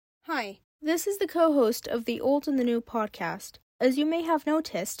This is the co-host of the Old and the New podcast. As you may have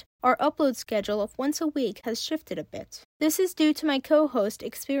noticed, our upload schedule of once a week has shifted a bit. This is due to my co-host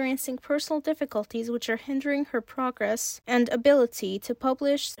experiencing personal difficulties which are hindering her progress and ability to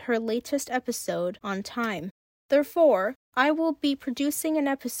publish her latest episode on time. Therefore, I will be producing an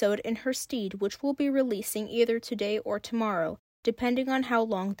episode in her stead which will be releasing either today or tomorrow, depending on how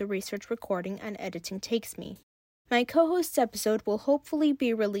long the research, recording, and editing takes me. My co-host's episode will hopefully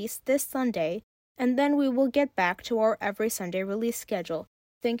be released this Sunday, and then we will get back to our every Sunday release schedule.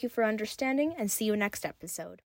 Thank you for understanding, and see you next episode.